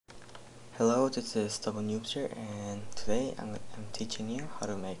Hello, this is Double Noobs here, and today I'm teaching you how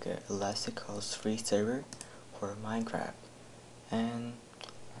to make an elastic host free server for Minecraft. And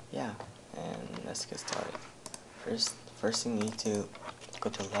yeah, and let's get started. First you need to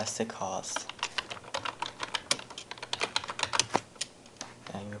go to elastic host,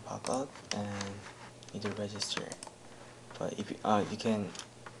 and you pop up and you need to register. But if you can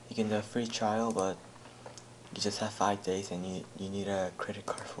do a free trial, but you just have 5 days and you need a credit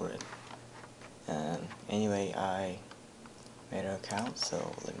card for it. And anyway, I made an account, so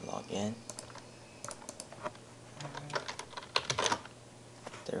let me log in.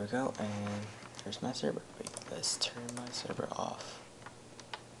 There we go, and there's my server. Wait, let's turn my server off.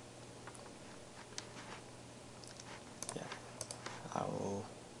 Yeah, I will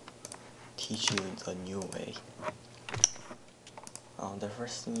teach you the new way. The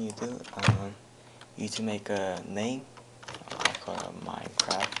first thing you do, you need to make a name. I'll call it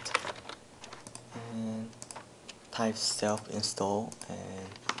Minecraft, and type self-install and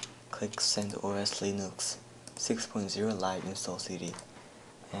click CentOS Linux 6.0 live install CD,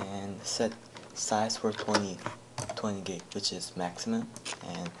 and set size for 20 gig, which is maximum,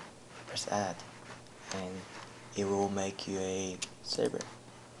 and press add, and it will make you a server.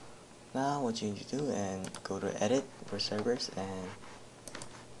 Now what you need to do, and go to edit for servers and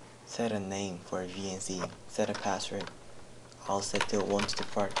set a name for VNC, set a password. I'll set to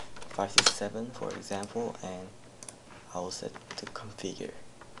 1234567 for example, and I will set to configure.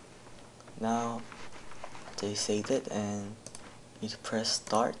 Now they saved it, and you press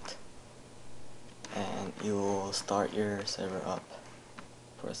start, and you will start your server up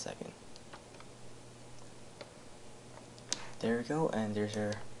for a second. There we go, and there's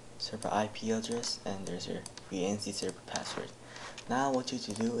your server IP address, and there's your VNC server password. Now what you need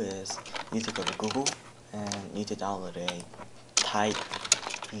to do is you need to go to Google and you need to download a Type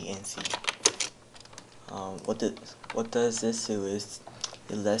VNC. What does this do is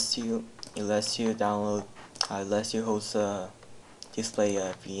it lets you download, lets you host display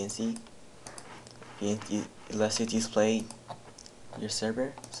a VNC. It lets you display your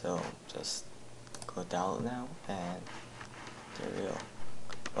server. So just go download now, and there we go.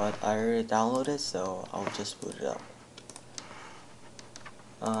 But I already downloaded, so I'll just boot it up.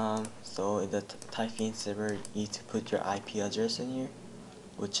 So in the Type VNC server, you need to put your IP address in here,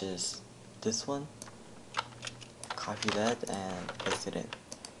 which is this one. Copy that and paste it in,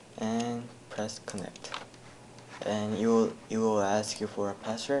 and press connect. And it will ask you for a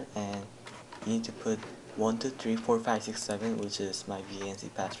password, and you need to put 1234567, which is my VNC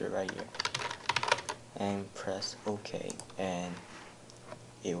password right here, and press OK, and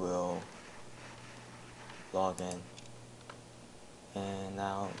it will log in. And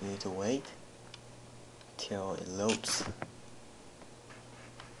now you need to wait till it loads.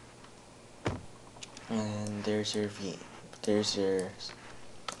 And there's your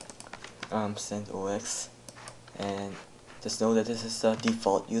CentOS, and just know that this is the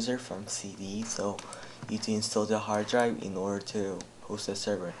default user from CD, so you need to install the hard drive in order to host the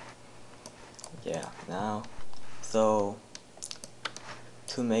server. Yeah, now so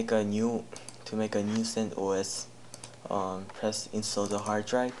to make a new CentOS, press install the hard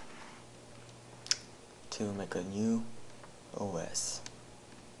drive to make a new OS.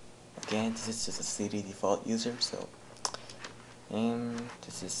 Again, this is just a CD default user, so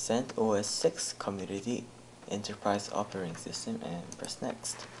this is CentOS 6 Community Enterprise Operating System, and press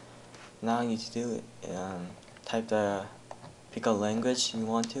next. Now you need to do pick a language you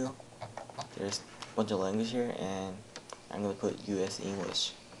want to. There's a bunch of language here, and I'm gonna put US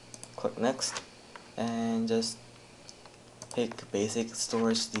English. Click next, and just pick basic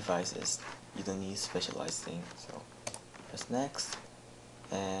storage devices. You don't need specialized things, so press next,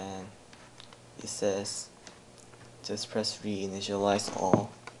 and it says just press reinitialize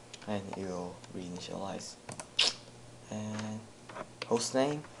all, and it will reinitialize. And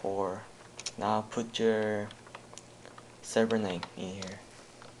hostname, for now put your server name in here.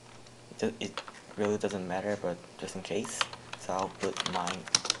 It really doesn't matter, but just in case, so I'll put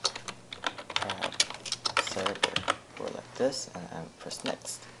Minecraft server or like this, and I'll press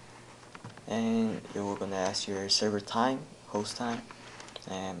next. And it will gonna ask your server time, host time,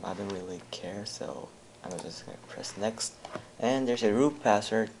 and I don't really care, so I'm just gonna press next. And there's a root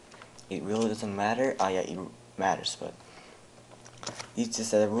password. It really doesn't matter. Yeah, it matters, but you just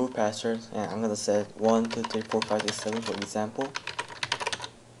set a root password, and I'm gonna set 1234567 for example.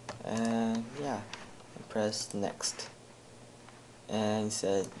 And yeah, and press next. And it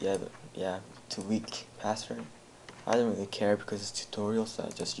said yeah, too weak password. I don't really care because it's tutorial, so I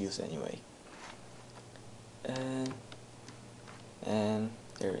just use it anyway. And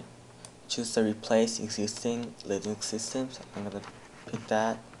there, choose the replace existing Linux systems. I'm gonna pick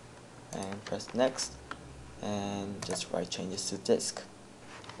that and press next and just write changes to disk,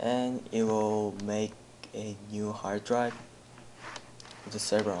 and it will make a new hard drive with a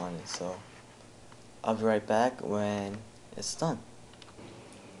server on it. So I'll be right back when it's done.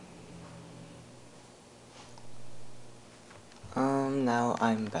 Now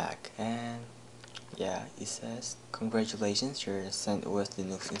I'm back, and yeah, it says congratulations, your CentOS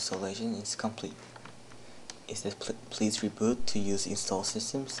Linux installation is complete. It says please reboot to use install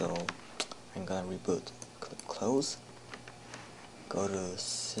system, so I'm gonna reboot. Click close, go to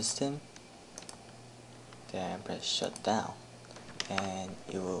system, then press shutdown, and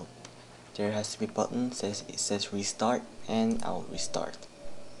there has to be a button it says restart, and I'll restart,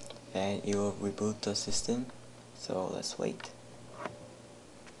 and it will reboot the system. So let's wait.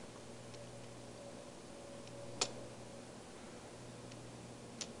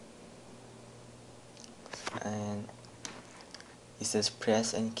 And it says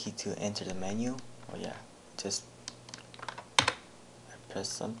press any key to enter the menu. Oh yeah, just press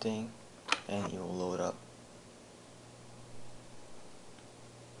something and it will load up.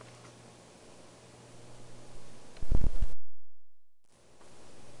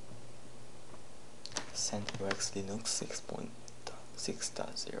 CentOS Linux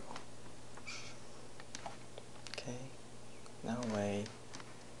 6.6.0. Okay, now wait,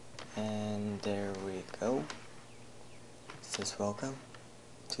 and there we go. It says welcome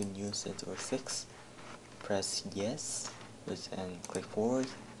to new CentOS 6. Press yes and click forward,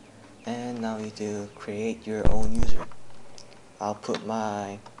 and now you need to create your own user. I'll put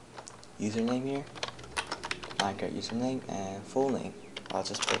my username here, Minecraft username, and full name. I'll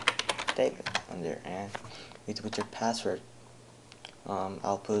just put David on there, and you need to put your password.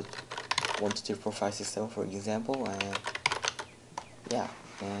 I'll put 1 2 3 4 5 6 7 for example, and yeah,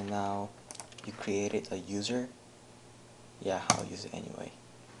 and now you created a user. Yeah, I'll use it anyway.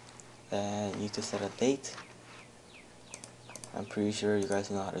 And you need to set a date. I'm pretty sure you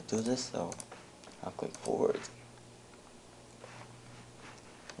guys know how to do this, so I'll click forward.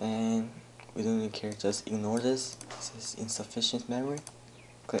 And we don't even care, just ignore this. This is insufficient memory.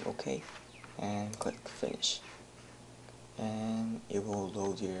 Click OK and click finish, and it will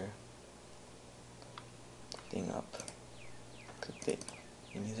load your thing up. Click David.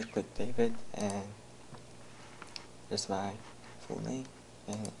 You need to click David, and there's my full name,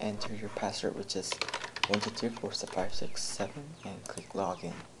 and enter your password, which is 1 2 3 4 5 6 7, and click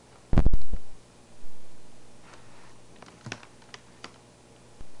login.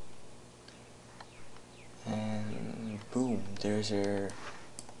 And boom, there's your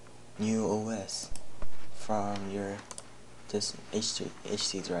new OS from this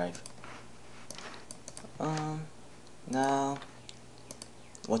HD drive. Now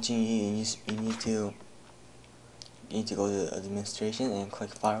what you need to go to administration and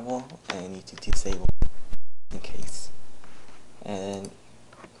click firewall, and you need to disable it in case, and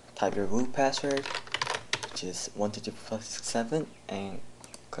type your root password, which is 1 2 3 4 5 6 7, and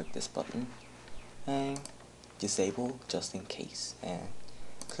click this button and disable just in case, and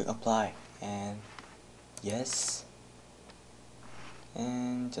click apply and yes,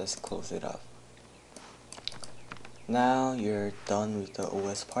 and just close it up. Now you're done with the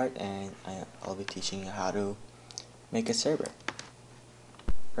OS part, and I'll be teaching you how to make a server.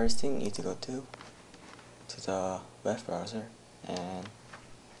 First thing, you need to go to the web browser and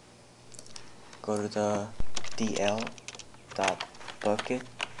go to the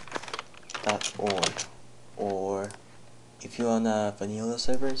dl.bukkit.org, or if you want a vanilla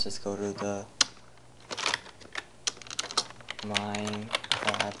server, just go to the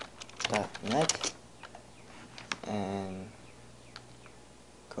minecraft.net and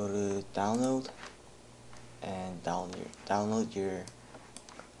go to download and download your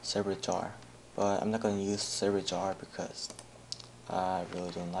server jar. But I'm not going to use server jar because I really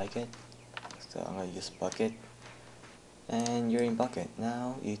don't like it, so I'm going to use Bukkit. And you're in Bukkit.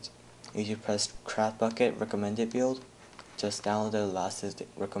 Now you press CraftBukkit recommended build. Just download the latest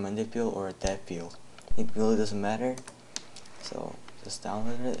recommended build or a dev build. It really doesn't matter, so just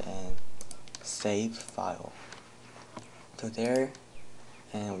download it and save file to there,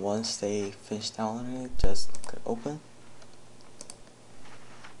 and once they finish downloading it, just click open,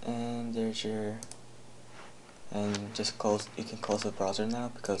 and there's your, and just close, you can close the browser now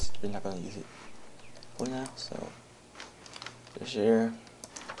because you're not going to use it for now. So there's your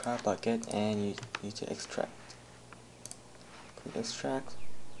CraftBukkit, and you need to extract. Click extract.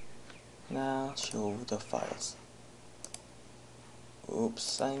 Now show the files.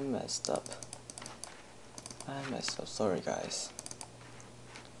 Oops, I messed up, sorry guys.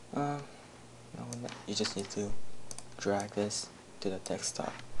 you just need to drag this to the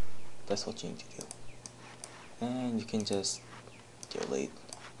desktop. That's what you need to do. And you can just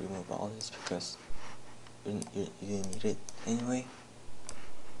remove all this because you didn't need it anyway.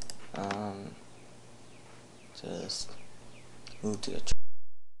 Just move to the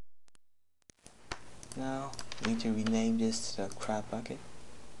now you need to rename this to the crab bucket,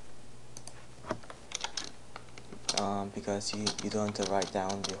 because you don't want to write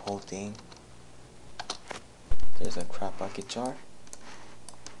down the whole thing. There's a crab bucket jar,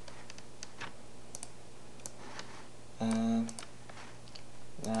 and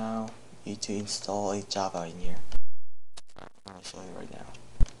now you need to install a Java in here. I'll show you right now.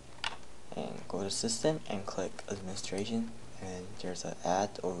 And go to system and click administration, and there's an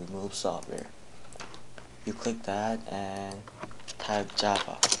add or remove software. You click that and type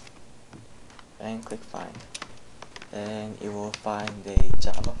Java and click find, and it will find the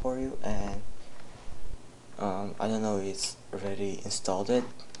Java for you. And I don't know if it's already installed it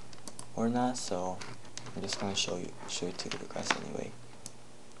or not, so I'm just gonna show it to you guys anyway.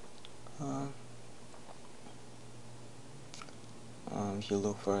 If you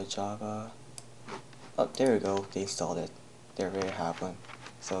look for a Java, oh, there you go, they installed it. They already have one,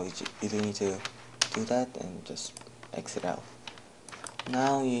 so you don't need to do that and just exit out.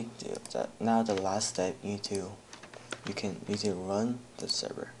 Now now the last step, you need to run the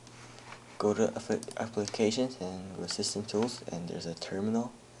server. Go to applications and go to system tools, and there's a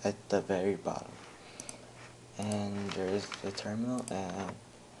terminal at the very bottom. And there's the terminal, and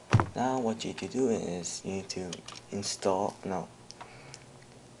now what you need to do is you need to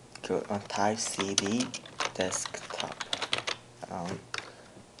go on type cd desktop.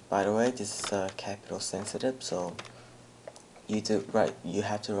 By the way, this is capital sensitive, so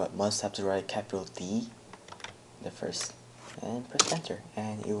must have to write capital D the first, and press enter,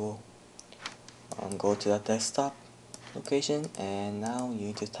 and it will go to the desktop location. And now you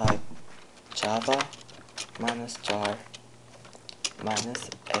need to type java -jar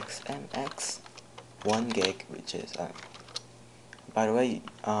 -xmx 1 gig, which is by the way,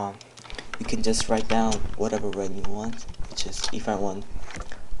 you can just write down whatever run you want, which is, if I want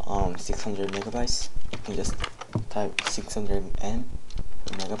 600 megabytes, you can just type 600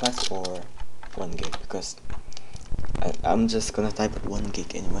 megabytes or 1 gig, because I'm just gonna type 1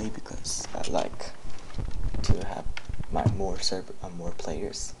 gig anyway, because I like to have more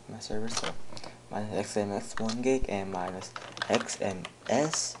players in my server. So -xmx 1 gig and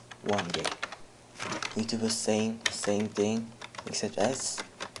 -xms 1 gig. You do the same thing, except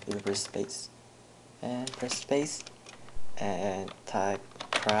you press space and type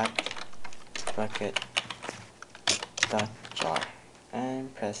crab bucket .jar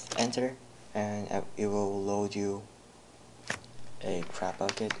and press enter, and it will load you a crab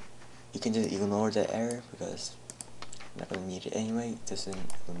bucket. You can just ignore the error because you're not gonna need it anyway. It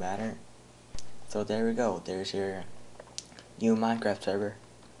doesn't matter. So there we go. There's your new Minecraft server.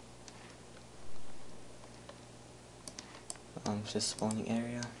 Just spawning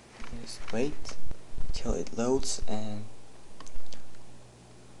area. Just wait till it loads, and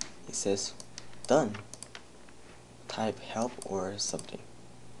it says done. Type help or something.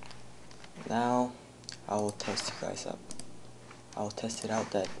 Now I will test you guys up. I'll test it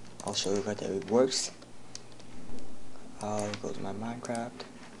out. I'll show you guys that it works. I'll go to my Minecraft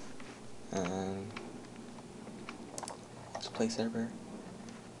and let's play server.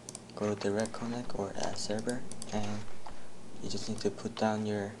 Go to direct connect or add server, and you just need to put down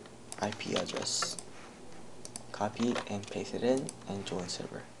your IP address, copy and paste it in, and join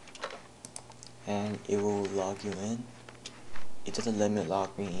server, and it will log you in. It doesn't let me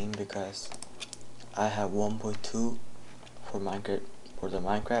log me in because I have 1.2 for the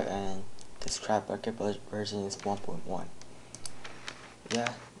Minecraft, and this crab bucket version is 1.1.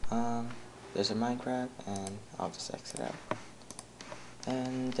 Yeah, there's a Minecraft, and I'll just exit out.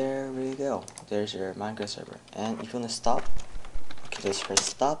 And there we go. There's your Minecraft server. And if you wanna stop, okay, just press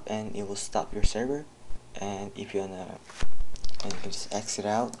stop, and it will stop your server. And if you wanna, and you can just exit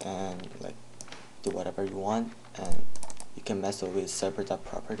out and like do whatever you want, and you can mess with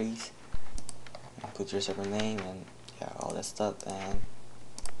server.properties and put your server name and yeah, all that stuff. And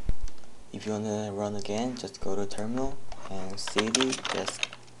if you wanna run again, just go to terminal and cd desktop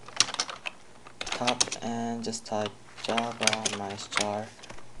and just type java -jar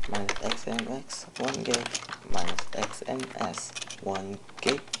 -xmx 1 gig -xms 1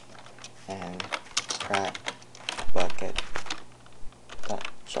 gig and crab bucket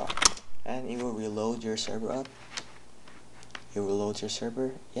 .jar, and it will reload your server up. It will load your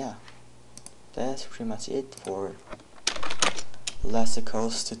server. Yeah, that's pretty much it for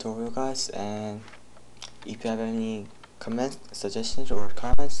Elasticos tutorial, guys, and if you have any comments, suggestions, or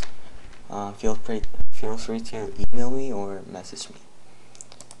comments, feel free to email me or message me.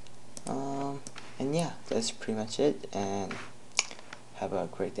 And yeah, that's pretty much it, and have a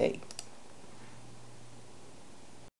great day.